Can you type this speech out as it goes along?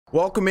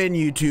Welcome in,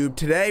 YouTube.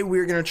 Today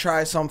we're going to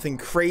try something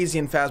crazy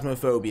in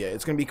Phasmophobia.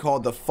 It's going to be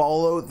called the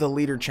Follow the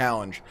Leader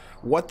Challenge.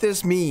 What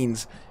this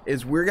means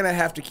is we're going to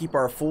have to keep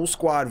our full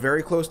squad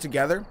very close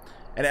together,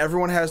 and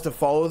everyone has to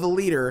follow the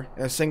leader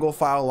in a single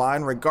file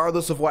line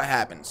regardless of what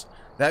happens.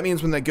 That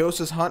means when the ghost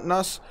is hunting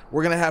us,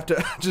 we're going to have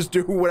to just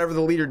do whatever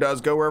the leader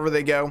does, go wherever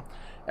they go.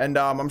 And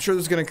I'm sure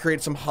this is going to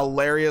create some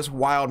hilarious,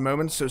 wild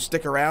moments, so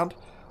stick around.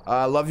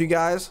 Love you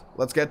guys.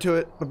 Let's get to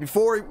it. But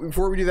before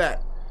we do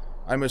that,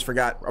 I almost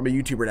forgot. I'm a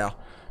YouTuber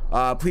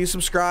now. Please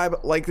subscribe,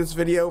 like this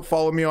video,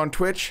 follow me on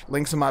Twitch.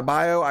 Links in my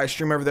bio. I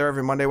stream over there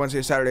every Monday,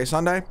 Wednesday, Saturday,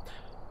 Sunday.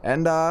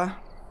 And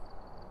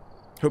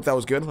hope that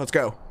was good. Let's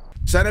go.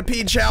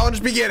 Centipede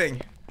challenge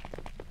beginning.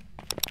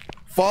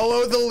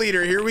 Follow the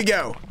leader. Here we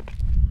go.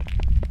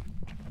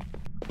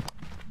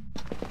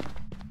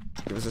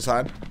 Give us a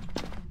sign.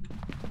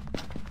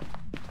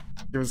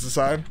 Give us a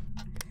sign.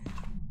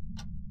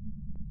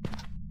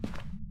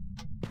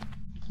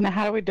 Now,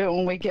 how do we do it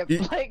when we get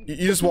like?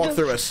 You just walk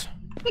through us,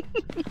 and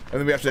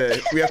then we have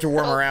to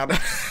worm around.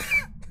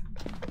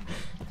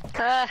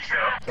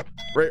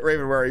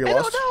 Raven, where are you?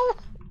 Lost? I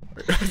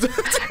don't know.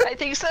 I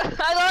think so.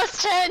 I lost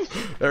 10.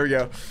 There we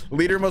go.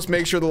 Leader must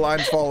make sure the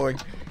line's following.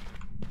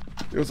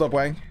 Hey, what's up,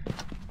 Wang?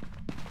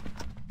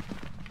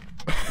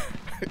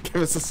 Give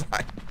us a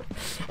sign.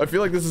 I feel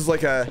like this is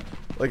like a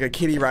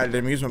kiddie ride at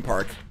an amusement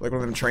park, like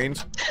one of them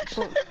trains.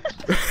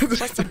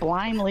 It's like the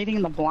blind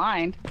leading the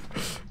blind.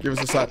 Give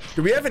us a sign.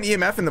 Do we have an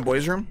EMF in the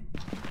boys' room?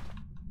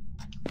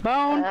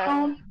 Bone.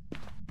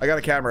 I got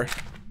a camera.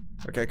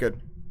 Okay,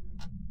 good.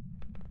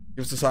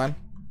 Give us a sign.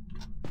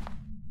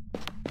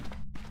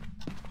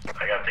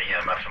 I got the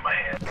EMF in my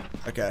hand.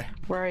 Okay.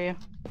 Where are you?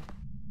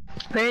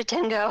 Where did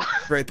 10 go?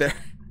 Right there.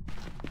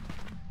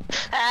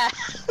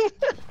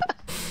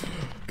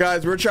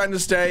 Guys, we're trying to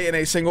stay in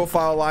a single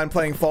file line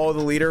playing Follow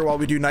the Leader while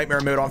we do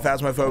Nightmare Mode on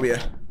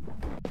Phasmophobia.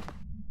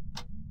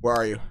 Where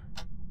are you?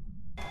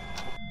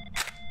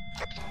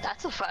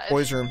 That's a 5.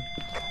 Boys' room.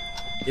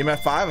 EMF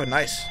 5? Oh,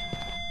 nice.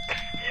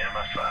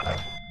 EMF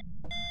 5.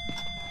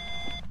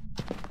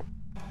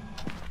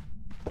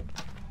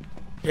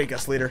 Take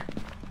us, leader.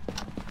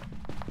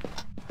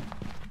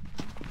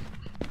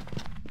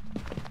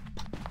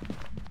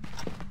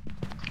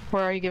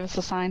 Where are you? Give us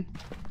a sign.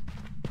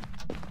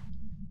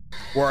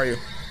 Where are you?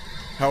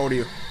 How old are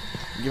you?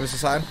 Give us a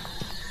sign.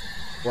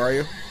 Where are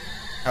you?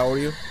 How old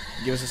are you?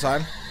 Give us a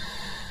sign.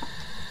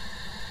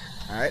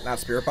 Alright, not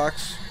spirit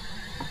box.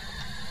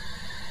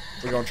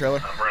 We're going trailer.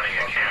 I'm running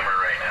a camera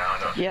right now.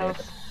 No. Yeah,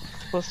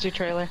 let's do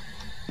trailer.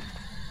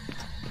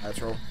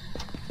 Let's roll.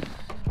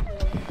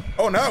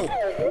 Oh no!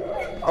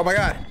 Oh my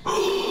god.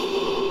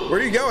 Where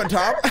are you going,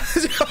 Tom?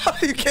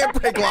 You can't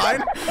break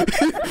line.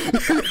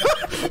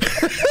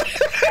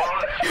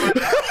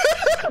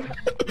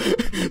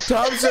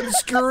 Tom said,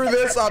 screw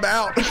this, I'm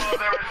out. Well,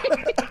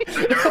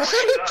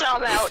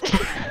 I'm out. I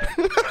thought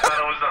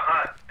it was a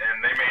hunt,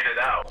 and they made it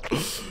out.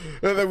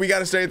 And then we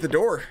gotta stay at the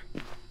door.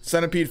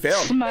 Centipede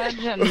failed. Smudge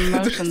and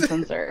motion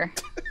sensor. We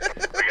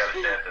gotta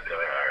stay at the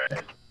door,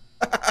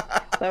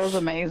 alright. That was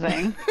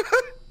amazing.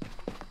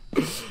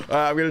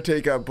 I'm gonna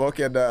take a book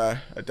and a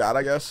dot,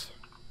 I guess.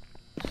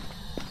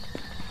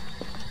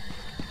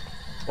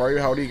 Where are you?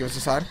 How old are you? Give us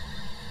a sign.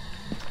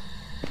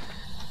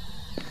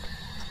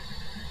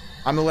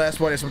 I'm the last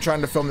one, so I'm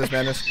trying to film this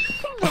madness.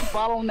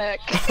 Bottleneck.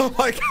 Oh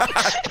my god!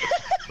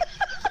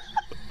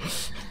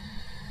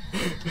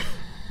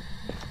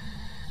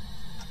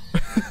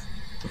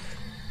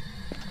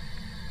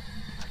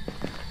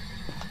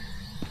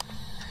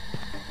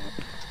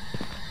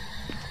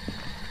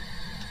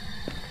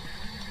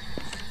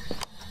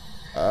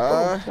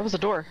 That was a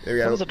door. There we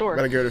go. That was a door.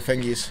 Gotta go to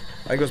Fingy's.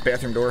 I think it was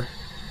bathroom door.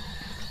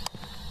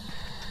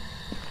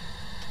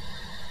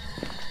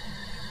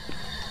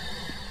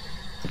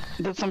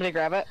 Did somebody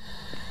grab it?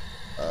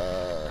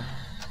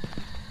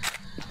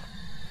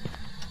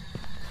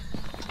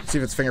 See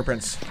if it's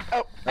fingerprints.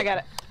 Oh, I got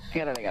it. I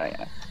got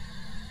it.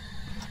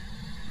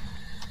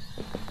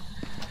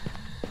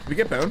 Did we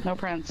get bone? No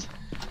prints.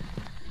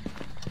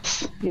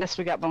 Yes,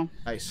 we got bone.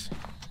 Nice.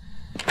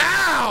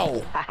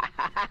 Ow!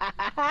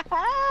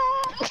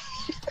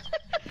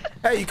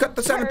 Hey, you cut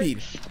the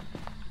centipede.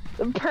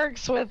 The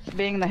perks with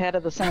being the head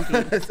of the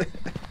centipede.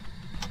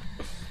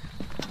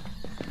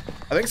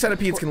 I think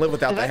centipedes can live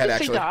without the head,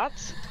 actually. Did I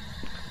just see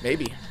dots?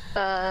 Maybe.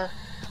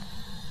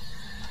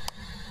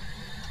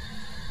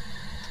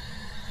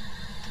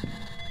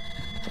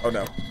 Oh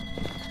no.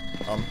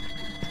 Oh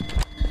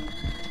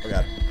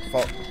god.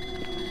 Fall.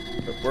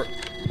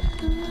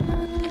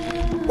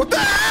 What the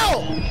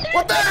hell?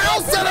 What the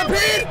hell,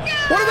 centipede?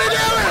 What are we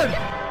doing?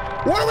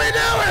 What are we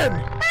doing?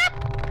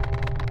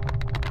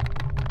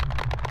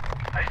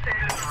 I stayed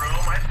in the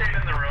room. I stayed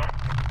in the room.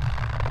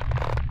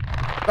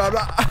 I'm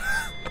not...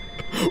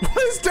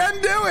 What is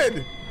 10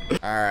 doing?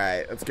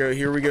 Alright, let's go.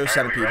 Here we go,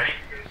 centipede. Ready?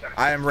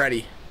 I am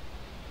ready.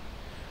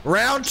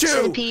 Round 2.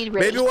 Centipede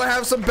ready. Maybe we'll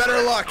have some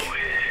better luck.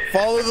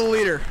 Follow the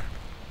leader.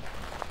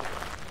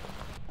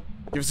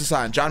 Give us a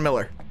sign. John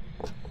Miller.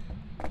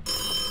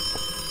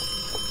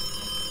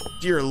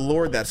 Dear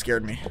Lord, that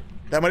scared me.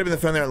 That might have been the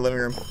phone there in the living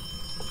room.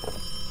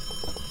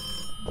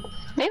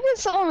 Maybe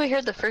it's the one we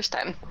heard the first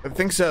time. I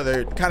think so.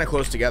 They're kind of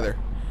close together.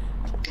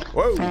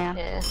 Whoa. Yeah.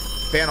 Yeah.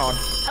 Fan on.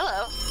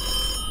 Hello.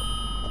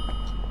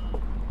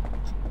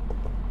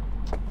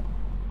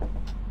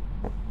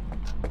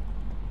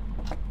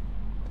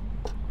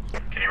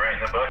 Can you write in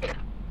the book?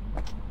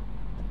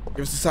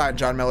 Give us a sign,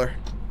 John Miller.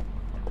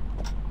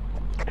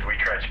 If we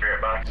try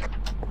spirit box?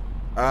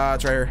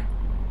 It's right here.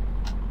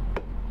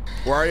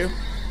 Where are you?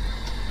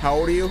 How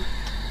old are you?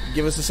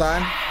 Give us a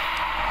sign.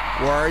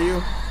 Where are you?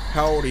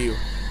 How old are you?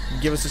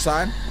 Give us a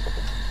sign.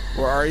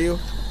 Where are you?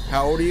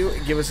 How old are you?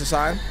 Give us a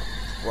sign.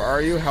 Where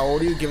are you? How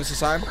old are you? Give us a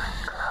sign.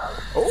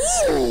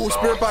 Ooh,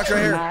 spirit box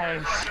right here.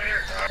 Nice.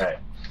 Alright.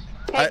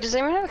 Hey, does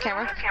anyone have a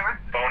camera?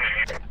 Phone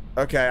in here.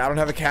 Okay, I don't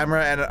have a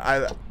camera, and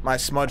my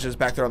smudge is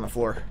back there on the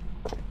floor.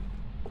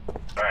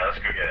 Alright, let's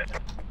go get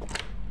it.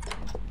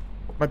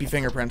 Might be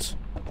fingerprints.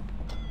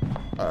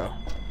 Uh-oh.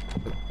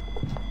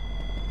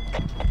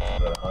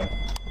 Uh-oh.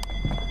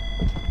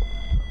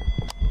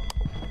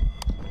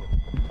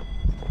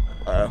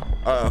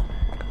 Uh-oh.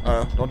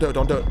 Uh-oh. Don't do it.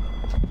 Don't do it.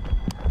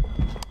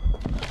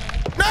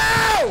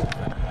 No!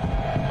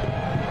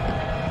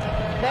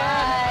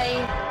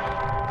 Bye.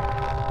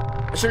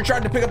 I should have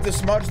tried to pick up the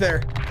smudge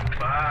there.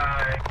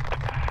 Bye.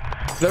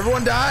 Did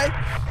everyone die?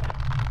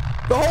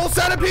 The whole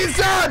centipede's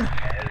done!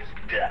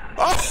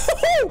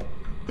 Oh!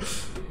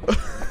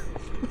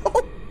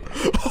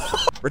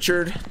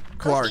 Richard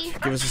Clark, Cookie.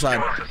 give us a sign.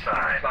 What's the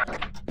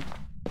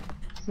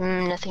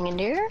sign? Nothing in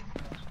there.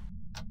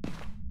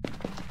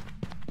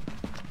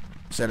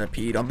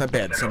 Centipede on the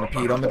bed.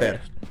 Centipede on the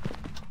bed.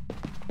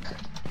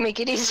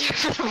 Make it easier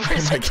for the my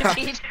person to God.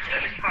 feed. It's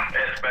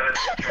better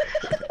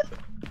than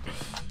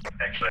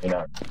actually,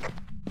 no.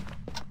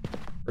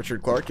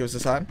 Richard Clark, give us a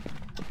sign.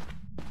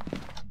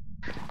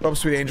 Oh,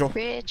 sweet angel.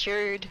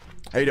 Richard.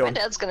 How you My doing?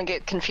 dad's gonna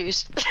get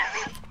confused.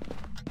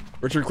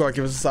 Richard Clark,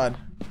 give us a sign.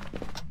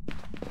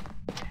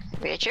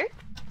 Richard?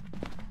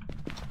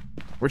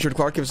 Richard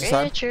Clark, give us a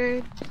sign.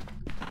 Richard.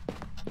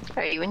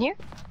 Are you in here?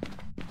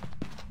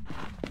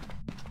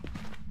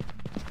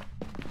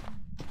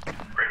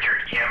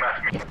 Richard,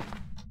 EMF me.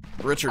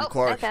 Richard Oh, I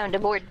Clark. found a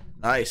board.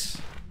 Nice.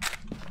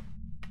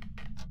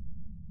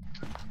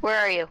 Where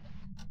are you?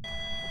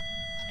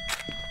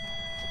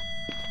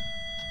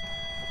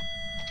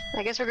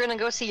 I guess we're gonna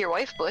go see your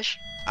wife, Bush.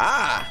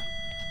 Ah!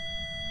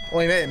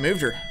 Well, he may have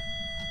moved her.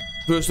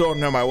 Those who don't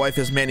know, my wife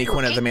is Manny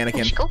Quinn as a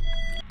mannequin. Let's go.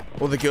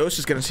 Well, the ghost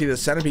is gonna see the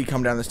centipede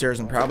come down the stairs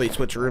and probably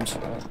switch rooms.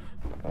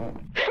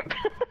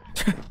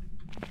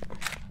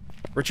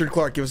 Richard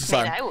Clark, give us a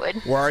Man, sign. I would.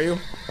 Where are you?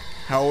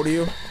 How old are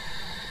you?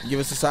 Give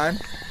us a sign.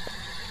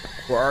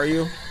 Where are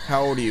you?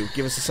 How old are you?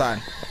 Give us a sign.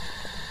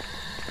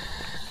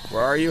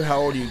 Where are you? How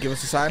old are you? Give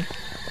us a sign.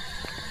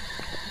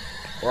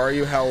 Where are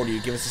you? How old are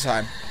you? Give us a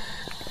sign.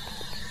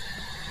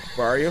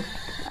 Where are you?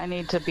 I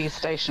need to be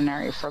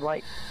stationary for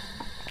like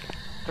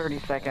 30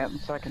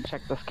 seconds so I can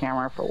check this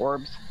camera for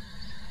orbs.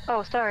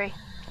 Oh, sorry.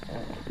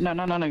 No,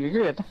 you're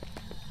good.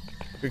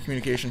 Good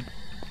communication.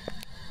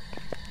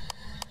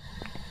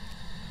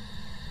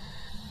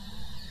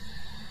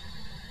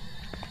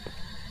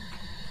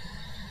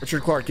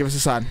 Richard Clark, give us a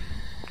sign.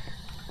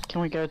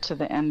 Can we go to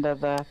the end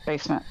of the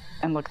basement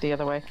and look the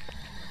other way?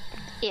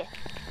 Yeah.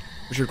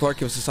 Richard Clark,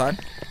 give us a sign.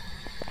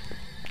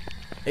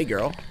 Hey,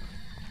 girl.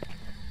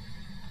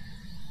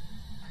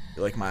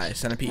 You like my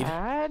centipede?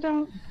 I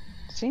don't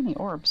see any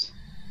orbs.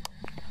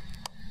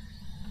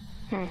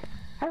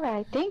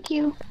 Alright, thank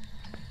you.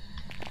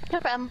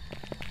 No problem.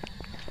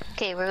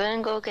 Okay, we're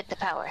gonna go get the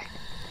power.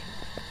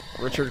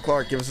 Richard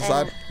Clark, give us a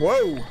sign.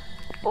 Whoa!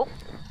 Oh.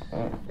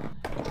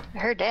 I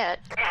heard that.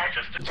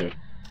 Just a two.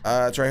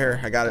 It's right here.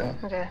 I got it.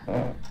 Okay.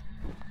 Alright.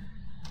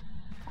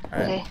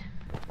 Okay.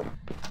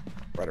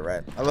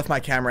 Right. I left my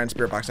camera and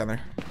spirit box down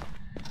there.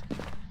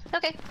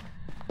 Okay.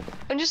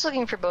 I'm just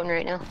looking for bone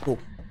right now. Cool.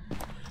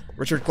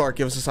 Richard Clark,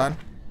 give us a sign.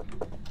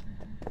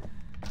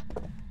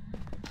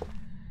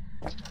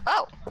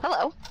 Oh,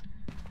 hello.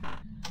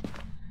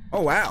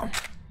 Oh, wow.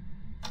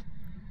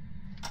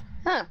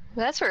 Huh.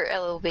 That's where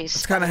LOB's.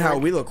 That's kind of how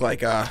we look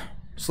like,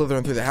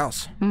 slithering through the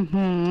house.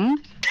 Mm-hmm.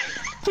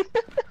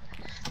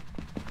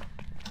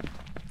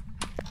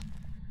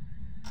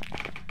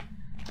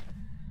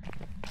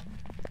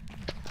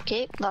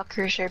 Okay,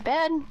 lockers are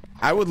bad.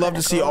 I would love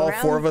to see go all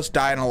around. 4 of us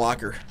die in a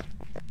locker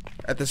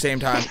at the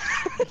same time.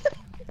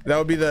 That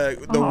would be the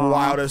Aw.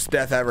 wildest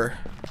death ever.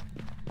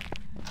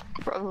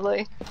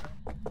 Probably.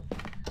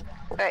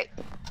 Alright.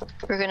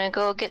 We're gonna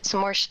go get some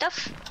more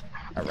stuff.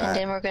 All And right.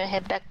 then we're gonna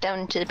head back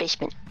down to the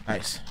basement.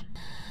 Nice.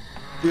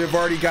 We have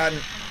already gotten.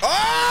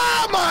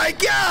 Oh my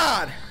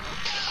God!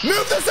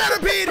 Move the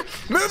centipede!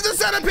 Move the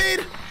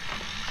centipede!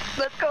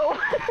 Let's go.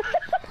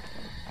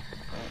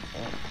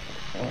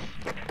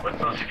 What's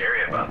so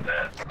scary about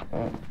that?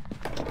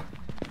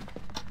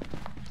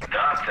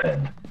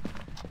 Nothing.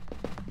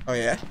 Oh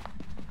yeah.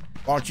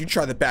 Why don't you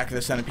try the back of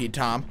the centipede,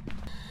 Tom?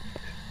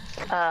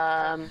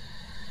 How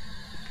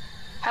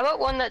about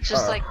one that's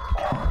just like.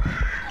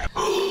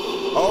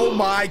 Oh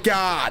my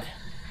God!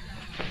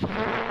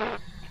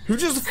 Who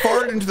just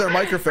farted into their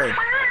microphone? Is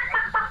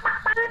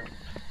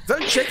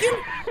that a chicken?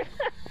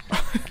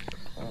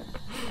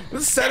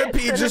 This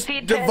centipede just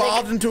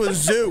devolved into a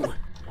zoo.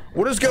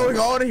 What is going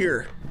on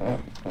here?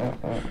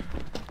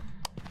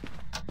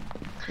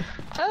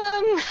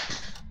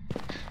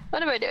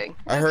 What am I doing?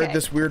 I heard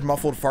this weird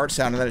muffled fart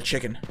sound and then a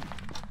chicken.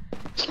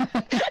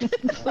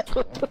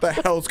 What the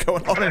hell's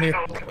going on in here?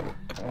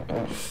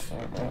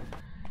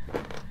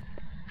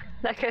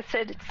 Like I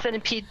said, it's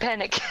centipede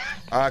panic.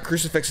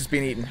 Crucifix is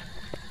being eaten.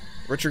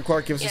 Richard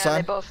Clark, give us a Yeah, sign.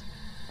 they both.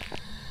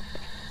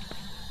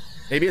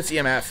 Maybe it's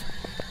EMF.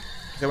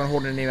 Is anyone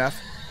holding an EMF?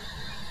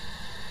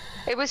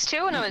 It was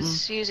 2 and I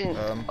was using.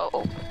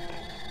 Uh-oh.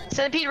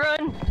 Centipede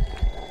run!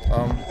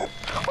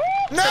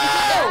 No!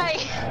 Die!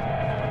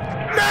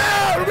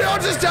 No! We all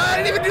just died!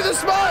 I didn't even do the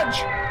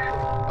smudge!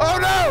 Oh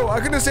no! I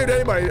couldn't have saved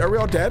anybody. Are we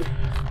all dead?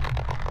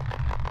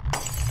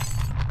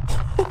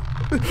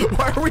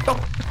 Why are we all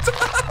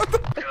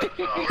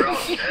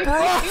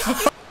Bro!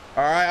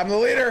 Alright, I'm the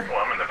leader.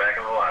 Well, I'm in the back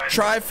of the line.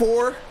 Try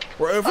 4.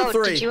 We're over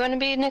 3. Did you want to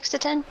be next to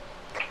 10?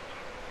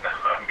 No,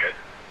 I'm good.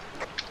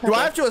 Do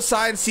I have to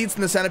assign seats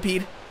in the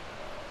centipede?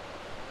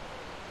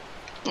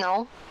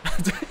 No. 10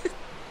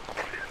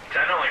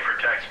 only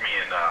protects me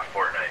in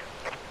Fortnite.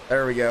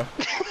 There we go.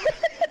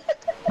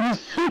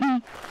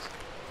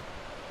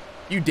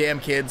 You damn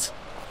kids.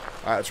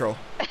 Alright, let's roll.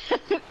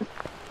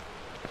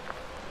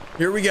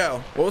 Here we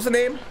go. What was the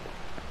name?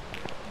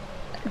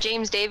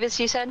 James Davis,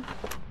 you said?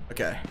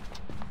 Okay.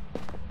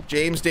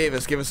 James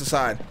Davis, give us a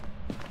sign.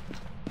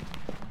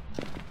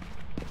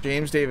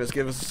 James Davis,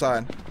 give us a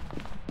sign.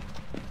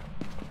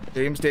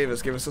 James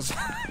Davis, give us a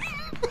sign.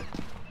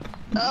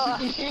 Oh,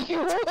 what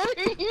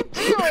are you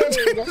doing?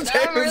 James,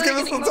 I'm really give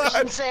us getting a sign.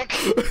 motion sick.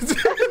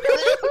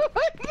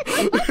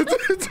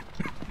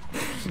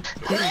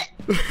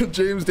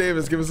 James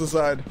Davis, give us a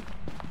sign.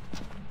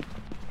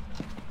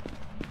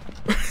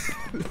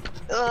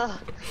 Ugh.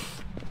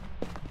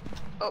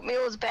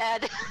 Oatmeal is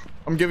bad.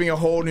 I'm giving a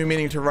whole new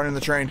meaning to running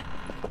the train.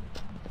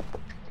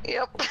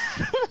 Yep.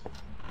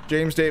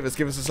 James Davis,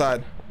 give us a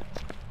sign.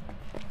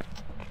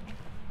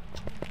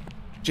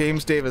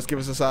 James Davis, give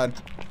us a sign.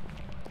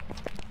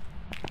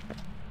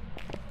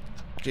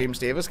 James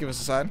Davis, give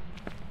us a sign.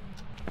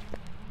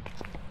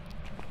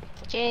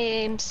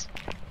 James.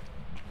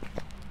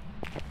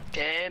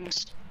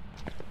 James.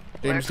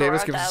 James Wherefore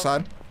Davis, art give us a thou?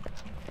 sign.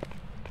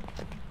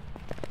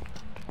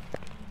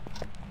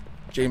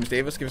 James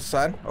Davis, give us a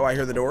sign. Oh, I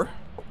hear the door.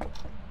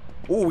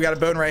 Ooh, we got a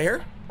bone right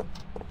here.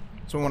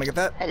 Someone want to get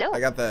that? Hello? I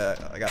got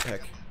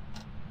pick.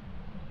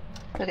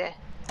 Okay.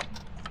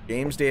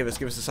 James Davis,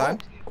 give us a sign.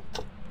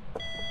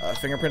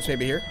 Fingerprints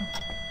maybe here.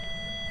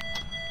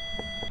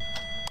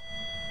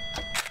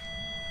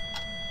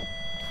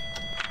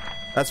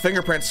 That's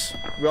fingerprints.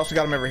 We also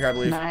got them over here, I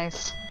believe.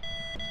 Nice.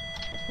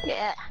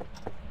 Yeah.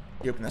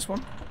 You open this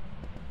one?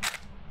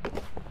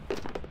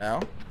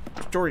 No.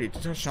 Dory,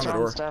 touch on the Throwing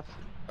door. stuff.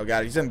 Oh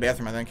god, he's in the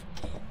bathroom, I think.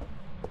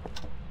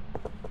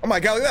 Oh my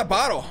god, look at that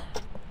bottle!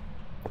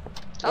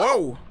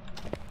 Oh.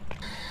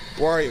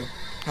 Whoa! Where are you?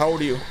 How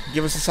old are you?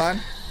 Give us a sign.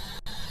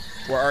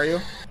 Where are you?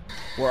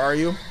 Where are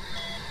you?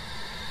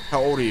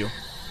 How old are you?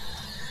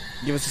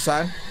 Give us a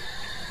sign.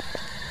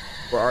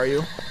 Where are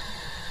you?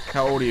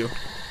 How old are you?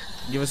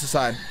 Give us a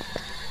sign.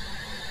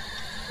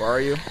 Where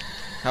are you?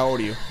 How old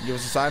are you? Give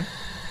us a sign.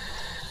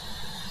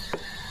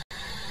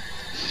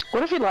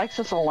 What if he likes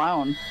us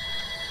alone?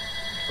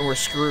 And we're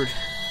screwed.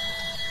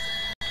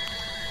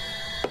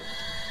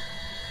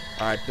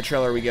 Alright, the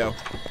trailer we go.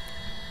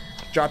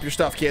 Drop your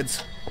stuff,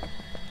 kids.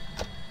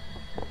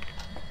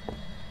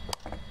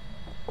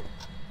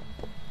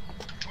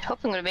 I hope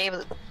I'm gonna be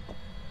able to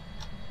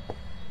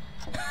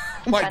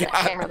Oh my find that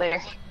camera god.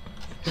 later.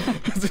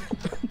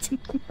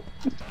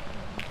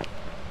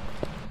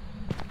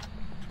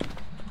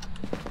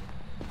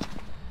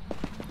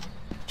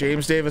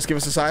 James Davis, give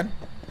us a sign.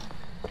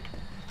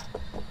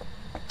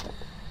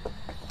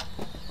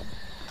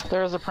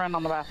 There is a print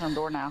on the bathroom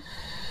door now.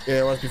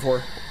 Yeah, it was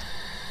before.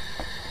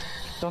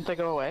 Don't they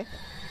go away?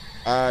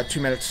 2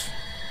 minutes.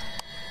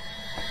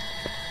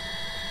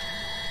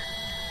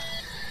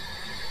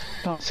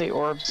 Don't see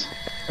orbs.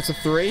 That's a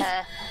 3.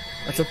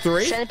 That's a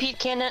 3. Centipede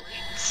cannot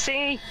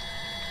see.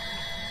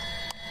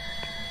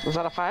 Was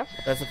that a 5?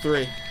 That's a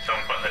 3.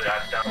 Someone putting the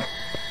dots down.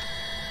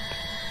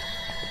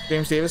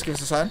 James Davis, give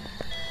us a sign.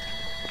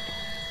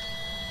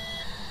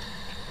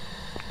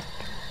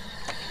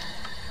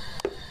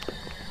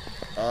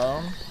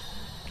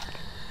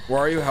 Where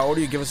are you? How old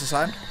are you? Give us a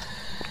sign.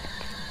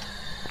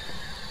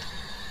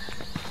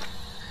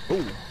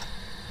 Ooh.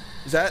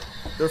 Is that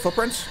their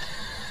footprints?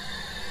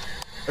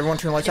 Everyone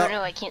turn the I lights don't out.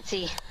 know, I can't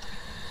see.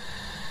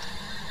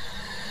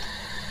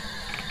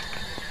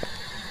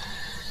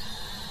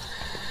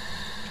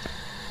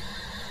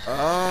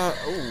 Oh,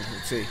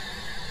 let's see. See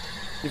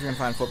if we can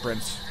find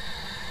footprints.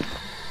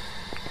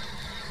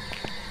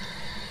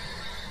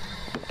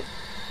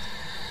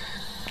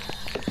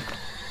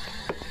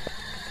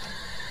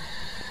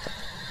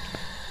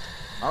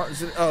 Oh,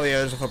 is it? Oh, yeah,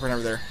 there's a footprint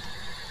over there.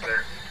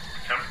 Their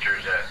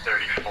temperature's at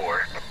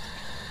 34.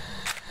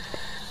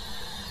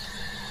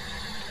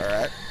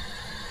 Alright.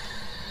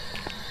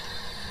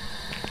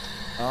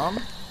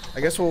 I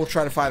guess we'll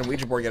try to find a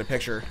Ouija board and get a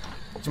picture.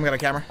 Someone got a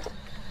camera?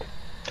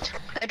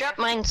 I dropped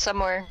mine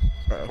somewhere.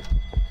 Uh-oh.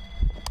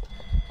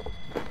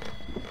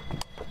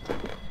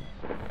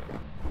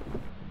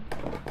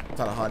 It's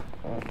not a hunt.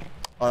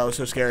 Oh, that was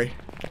so scary.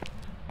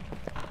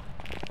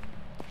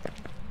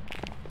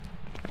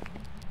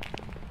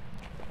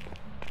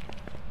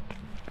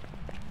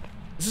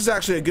 This is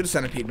actually a good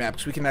centipede map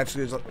because we can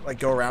actually like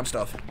go around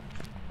stuff.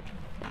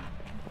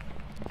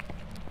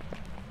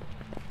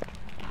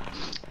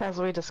 As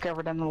we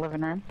discovered in the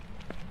living room.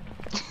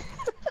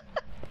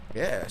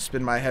 Yeah,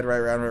 spin my head right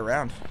around, right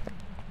around.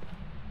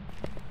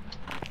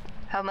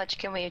 How much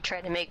can we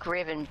try to make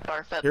Raven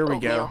barf up? Here we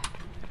oatmeal? go.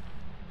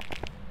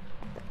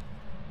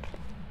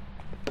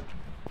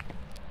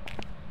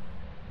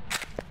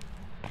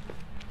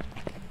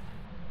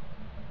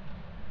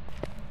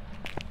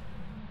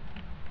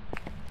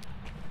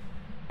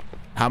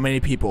 How many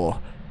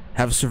people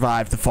have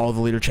survived the Follow the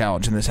Leader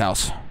challenge in this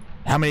house?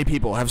 How many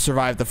people have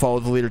survived the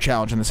Follow the Leader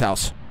challenge in this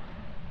house?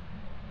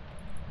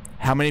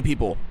 How many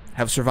people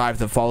have survived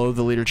the Follow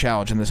the Leader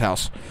challenge in this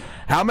house?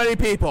 How many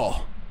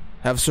people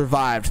have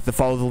survived the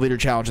Follow the Leader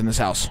challenge in this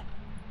house?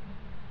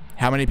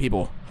 How many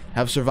people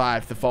have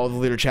survived the Follow the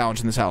Leader challenge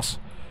in this house?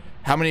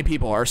 How many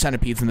people are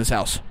centipedes in this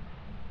house?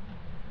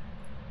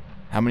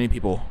 How many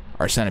people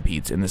are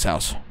centipedes in this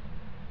house?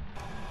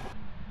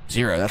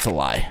 0, that's a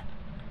lie.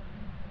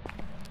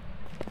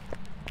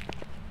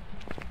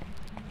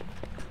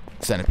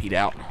 Centipede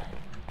out.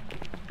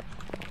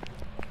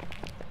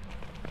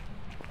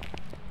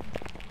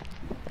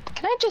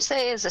 Can I just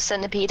say, as a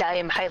centipede, I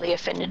am highly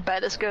offended by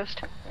this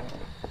ghost.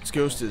 This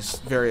ghost is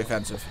very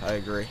offensive. I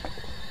agree.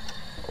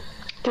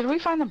 Did we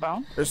find the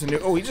bone? There's a new.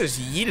 Oh, he just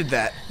yeeted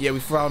that. Yeah, we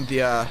found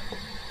the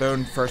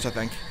bone first, I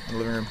think, in the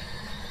living room.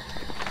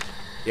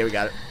 Yeah, we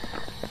got it.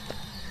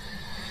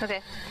 Okay.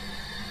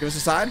 Give us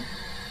a sign.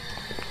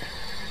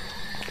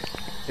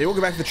 Hey, we'll go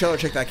back to the trailer,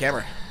 check that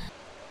camera.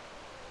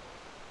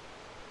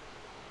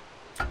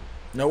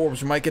 No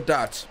orbs, we might get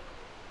dots.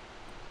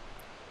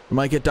 We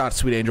might get dots,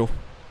 sweet angel.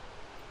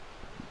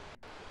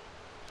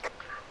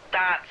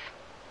 Dots.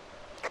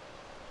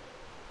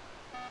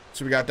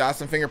 So we got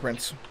dots and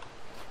fingerprints.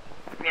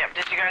 Yep,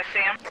 did you guys see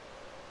them?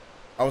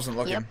 I wasn't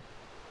looking. Yep.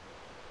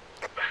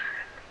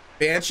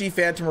 Banshee,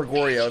 Phantom, or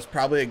Goryo. It's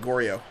probably a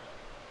Goryo.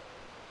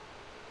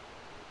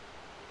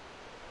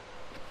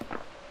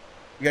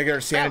 You gotta get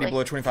our sanity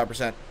below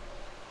 25%.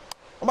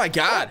 Oh my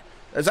god!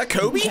 Is that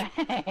Kobe?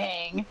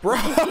 Dang. Bro!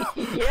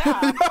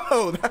 Yeah.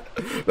 No!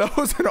 That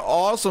was an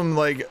awesome,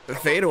 like,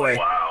 fadeaway.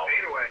 Wow.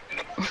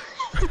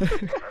 That's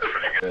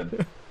pretty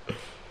good.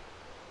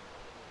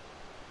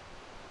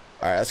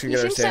 Alright, let's go He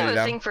get our seems to have sanity a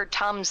down. thing for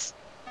Tom's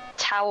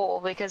towel,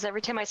 because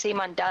every time I see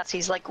him on dots,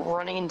 he's like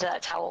running into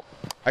that towel.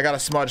 I got a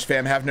smudge,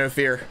 fam. Have no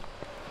fear.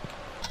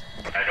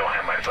 I don't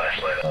have my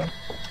flashlight on.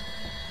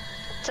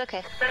 It's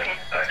okay.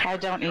 I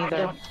don't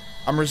either.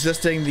 I'm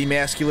resisting the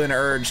masculine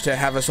urge to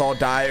have us all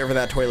die over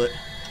that toilet.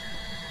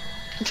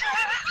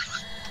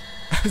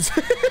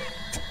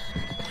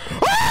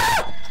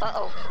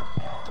 Uh-oh.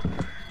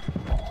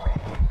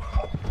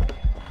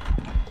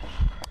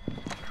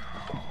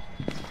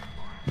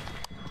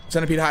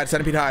 Centipede hide,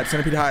 centipede hide,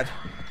 centipede hide.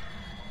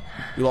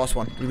 We lost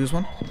one. Did we lose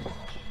one?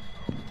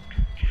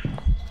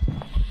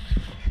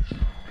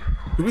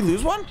 Did we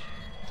lose one?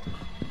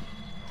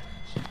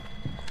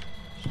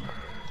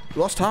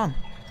 We lost Tom.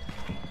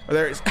 Oh,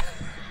 there he is.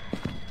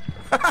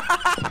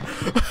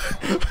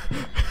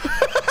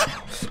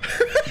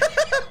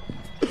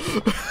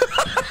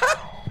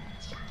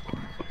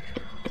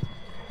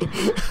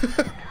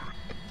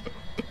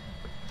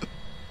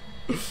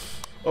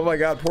 Oh my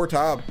god, poor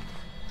Tom.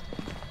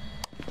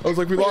 I was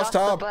like, we lost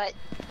Tom. The butt.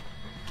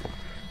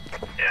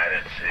 Yeah, I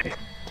didn't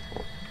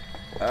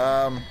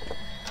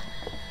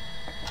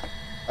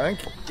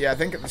see. I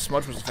think the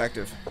smudge was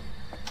effective.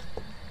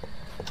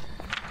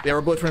 Yeah,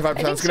 we're below 25%. I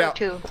think Let's get so out.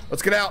 too.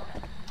 Let's get out.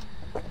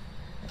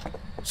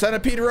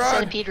 Centipede run.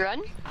 Centipede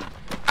run.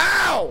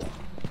 Ow!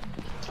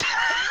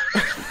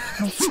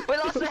 We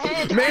lost the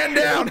head. Man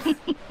down.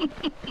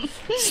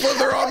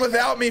 Slither on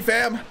without me,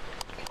 fam.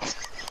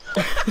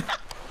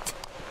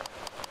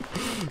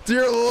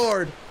 Dear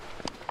Lord.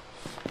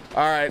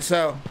 All right,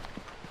 so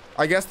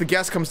I guess the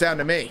guess comes down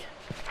to me.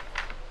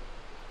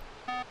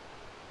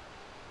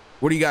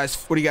 What do you guys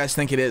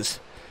think it is?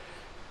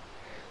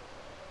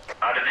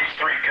 Out of these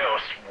three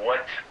ghosts,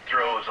 what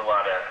throws a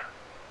lot of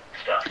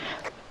stuff?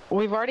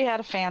 We've already had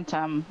a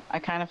phantom. I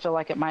kind of feel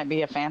like it might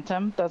be a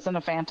phantom. Doesn't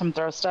a phantom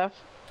throw stuff?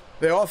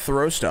 They all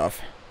throw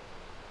stuff.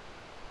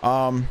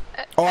 All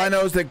I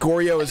know is that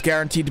Goryo is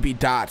guaranteed to be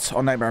dots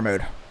on Nightmare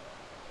Mode.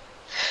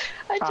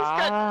 I just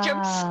got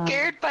jump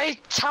scared by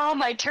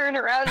Tom. I turn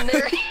around and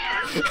there he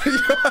is. You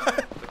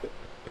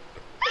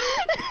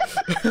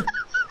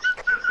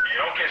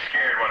don't get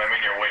scared when I'm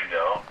in your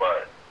window,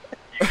 but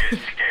you get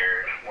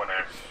scared when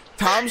I'm...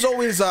 Tom's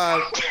always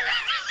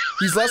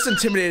he's less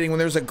intimidating when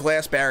there's a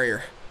glass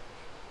barrier.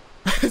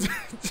 That's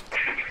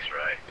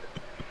right.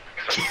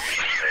 So you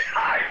say,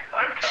 hi,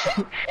 I'm Tom.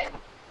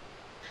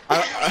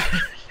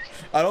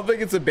 I don't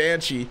think it's a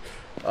banshee.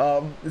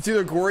 It's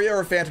either Goryo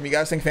or Phantom. You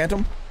guys think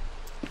Phantom?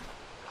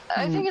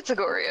 I think it's a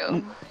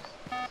Goryo.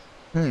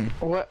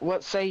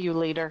 What say you,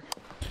 leader?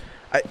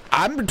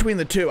 I'm between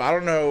the two. I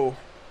don't know.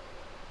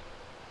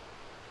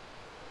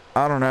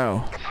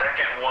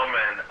 Second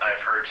woman I've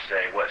heard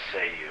say, what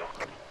say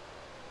you?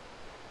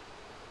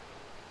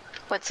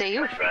 What say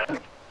you?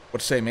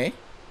 What say me?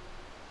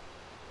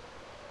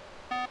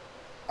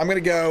 I'm gonna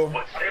go.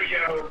 What say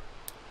you?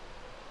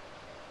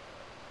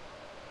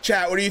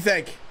 Chat, what do you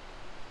think?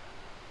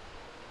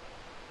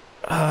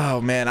 Oh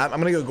man, I'm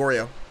gonna go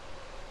Goryo.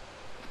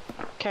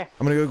 Okay.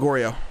 I'm gonna go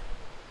Goryo.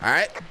 All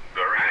right.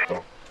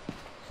 Alright.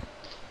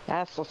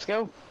 Yes, let's go.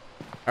 All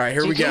right,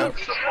 here we go.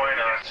 Disappoint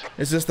us.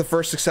 Is this the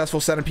first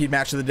successful centipede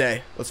match of the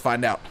day? Let's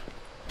find out.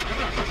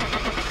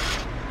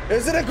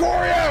 Is it a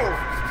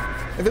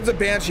Goryo? If it's a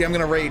banshee, I'm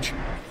gonna rage.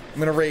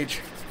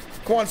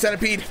 Come on,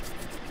 centipede.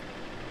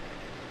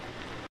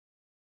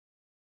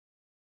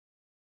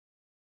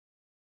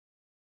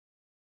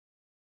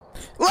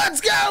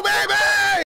 Let's go, baby!